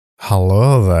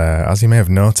Hello there. As you may have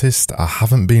noticed, I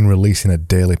haven't been releasing a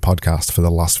daily podcast for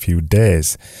the last few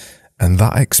days, and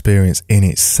that experience in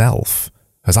itself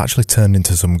has actually turned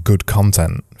into some good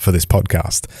content for this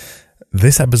podcast.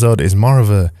 This episode is more of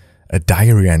a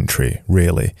diary entry,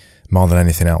 really, more than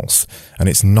anything else, and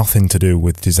it's nothing to do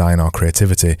with design or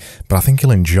creativity, but I think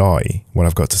you'll enjoy what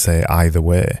I've got to say either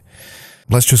way.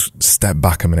 Let's just step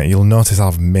back a minute. You'll notice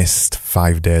I've missed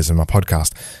 5 days of my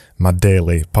podcast, my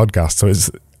daily podcast, so it's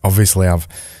obviously I've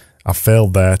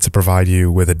failed there to provide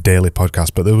you with a daily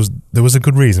podcast, but there was a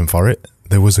good reason for it.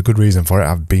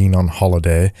 I've been on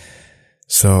holiday,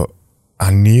 so I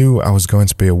knew I was going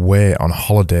to be away on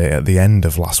holiday at the end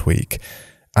of last week,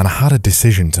 and I had a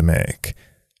decision to make.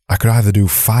 I could either do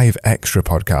 5 extra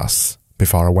podcasts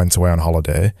before I went away on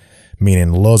holiday,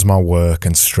 meaning loads more work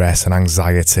and stress and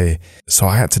anxiety. So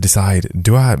I had to decide,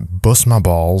 do I bust my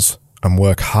balls and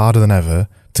work harder than ever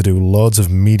to do loads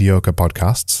of mediocre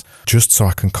podcasts just so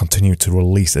I can continue to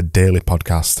release a daily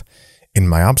podcast in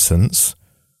my absence?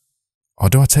 Or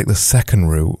do I take the second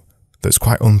route that's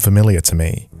quite unfamiliar to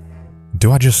me?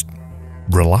 Do I just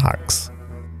relax?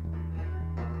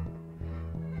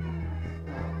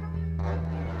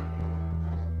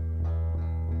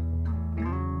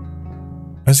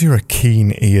 As you're a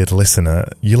keen-eared listener,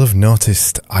 you'll have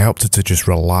noticed I opted to just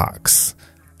relax.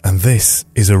 And this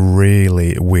is a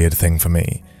really weird thing for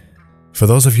me. For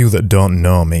those of you that don't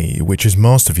know me, which is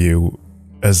most of you,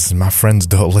 as my friends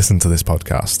don't listen to this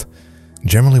podcast,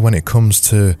 generally when it comes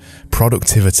to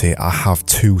productivity, I have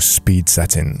 2 speed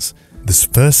settings. The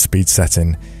first speed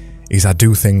setting is I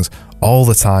do things all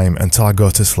the time until I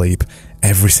go to sleep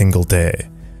every single day.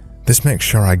 This makes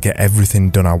sure I get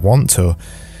everything done I want to,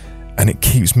 and it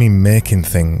keeps me making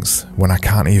things when I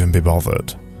can't even be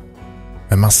bothered.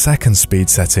 And my second speed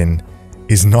setting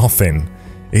is nothing.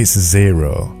 It's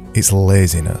 0. It's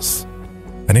laziness.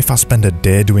 And if I spend a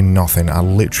day doing nothing, I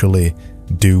literally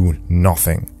do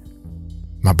nothing.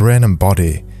 My brain and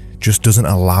body just doesn't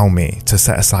allow me to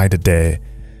set aside a day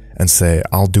and say,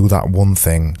 I'll do that one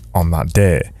thing on that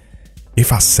day.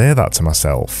 If I say that to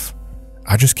myself,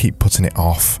 I just keep putting it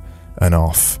off and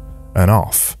off and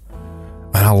off.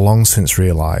 And I long since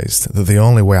realised that the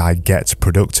only way I get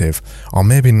productive, or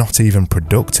maybe not even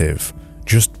productive,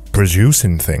 just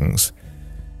producing things,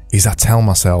 is I tell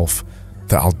myself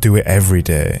that I'll do it every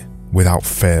day without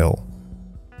fail.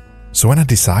 So when I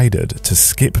decided to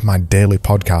skip my daily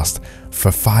podcast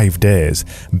for 5 days,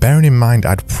 bearing in mind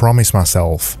I'd promised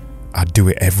myself I'd do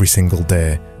it every single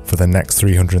day for the next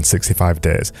 365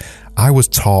 days, I was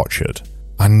tortured.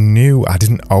 I knew I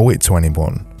didn't owe it to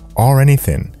anyone or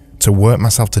anything to work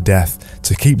myself to death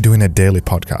to keep doing a daily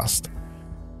podcast.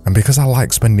 And because I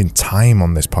like spending time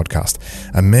on this podcast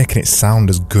and making it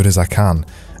sound as good as I can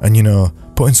and,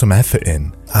 putting some effort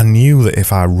in, I knew that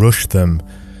if I rushed them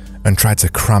and tried to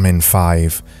cram in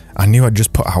 5, I knew I'd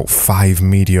just put out 5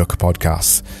 mediocre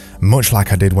podcasts, much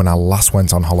like I did when I last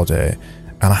went on holiday,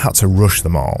 and I had to rush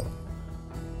them all.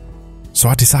 So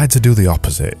I decided to do the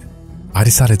opposite. I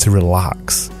decided to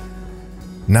relax.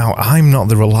 Now, I'm not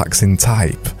the relaxing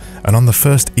type, and on the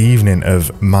first evening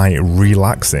of my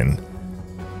relaxing,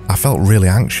 I felt really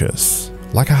anxious,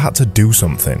 like I had to do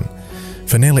something.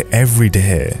 For nearly every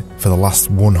day for the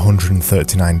last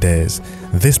 139 days,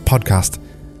 this podcast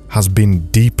has been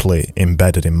deeply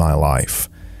embedded in my life.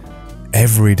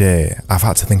 Every day I've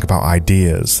had to think about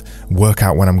ideas, work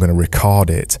out when I'm going to record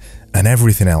it, and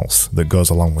everything else that goes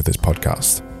along with this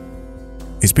podcast.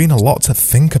 It's been a lot to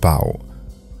think about,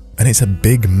 and it's a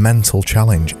big mental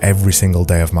challenge every single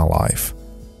day of my life.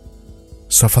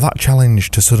 So for that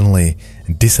challenge to suddenly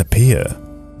disappear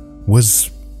was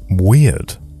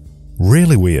weird.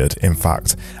 Really weird, in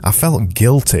fact. I felt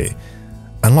guilty.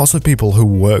 And lots of people who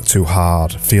work too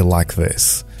hard feel like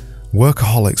this.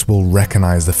 Workaholics will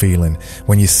recognise the feeling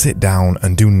when you sit down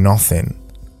and do nothing,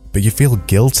 but you feel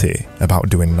guilty about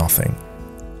doing nothing.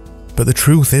 But the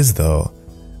truth is though,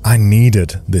 I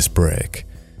needed this break.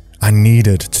 I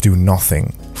needed to do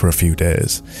nothing for a few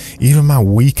days. Even my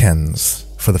weekends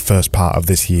for the first part of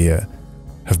this year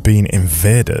have been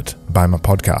invaded by my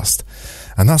podcast.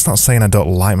 And that's not saying I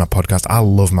don't like my podcast. I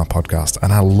love my podcast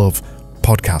and I love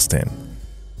podcasting.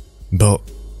 But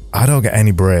I don't get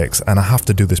any breaks and I have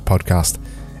to do this podcast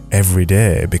every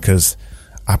day because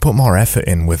I put more effort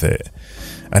in with it.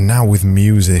 And now with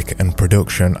music and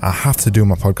production, I have to do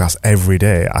my podcast every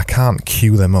day. I can't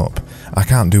queue them up. I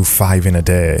can't do 5 in a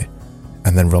day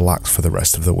and then relax for the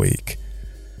rest of the week.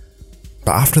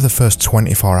 But after the first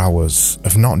 24 hours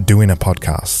of not doing a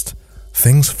podcast,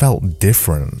 things felt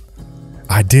different.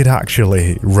 I did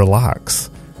actually relax,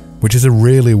 which is a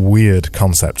really weird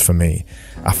concept for me.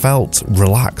 I felt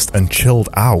relaxed and chilled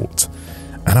out,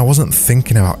 and I wasn't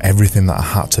thinking about everything that I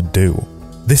had to do.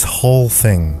 This whole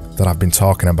thing that I've been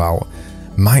talking about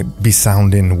might be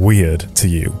sounding weird to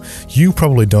you. You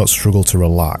probably don't struggle to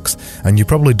relax, and you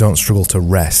probably don't struggle to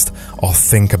rest or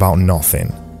think about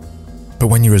nothing. But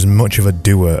when you're as much of a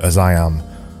doer as I am,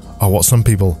 or what some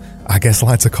people I guess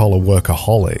like to call a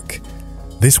workaholic,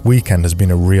 this weekend has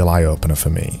been a real eye-opener for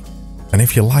me. And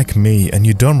if you're like me and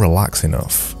you don't relax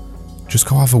enough, just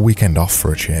go have a weekend off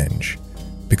for a change.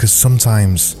 Because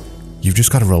sometimes you've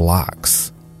just got to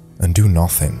relax and do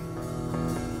nothing.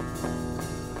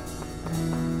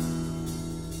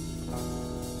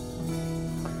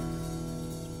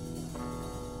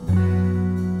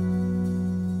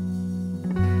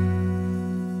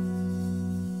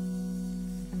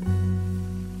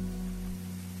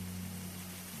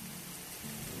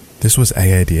 This was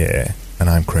AADA, and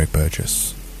I'm Craig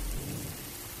Burgess.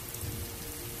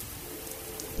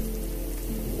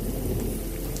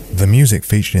 The music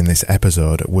featured in this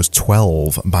episode was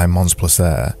 12 by Mons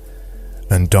Placer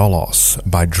and Dolos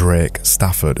by Drake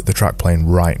Stafford, the track playing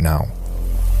right now.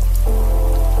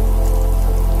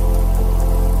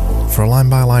 For a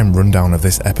line-by-line rundown of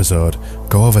this episode,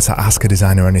 go over to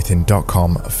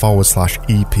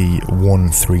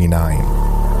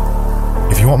askadesigneranything.com/EP139.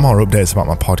 If you want more updates about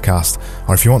my podcast,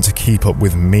 or if you want to keep up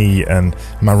with me and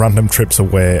my random trips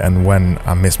away and when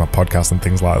I miss my podcast and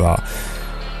things like that,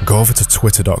 go over to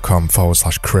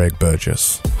twitter.com/Craig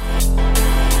Burgess.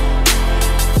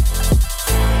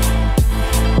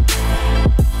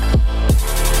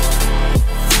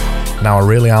 Now, I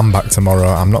really am back tomorrow.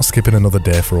 I'm not skipping another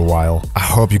day for a while. I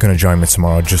hope you're going to join me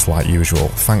tomorrow just like usual.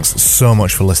 Thanks so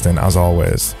much for listening as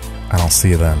always, and I'll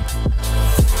see you then.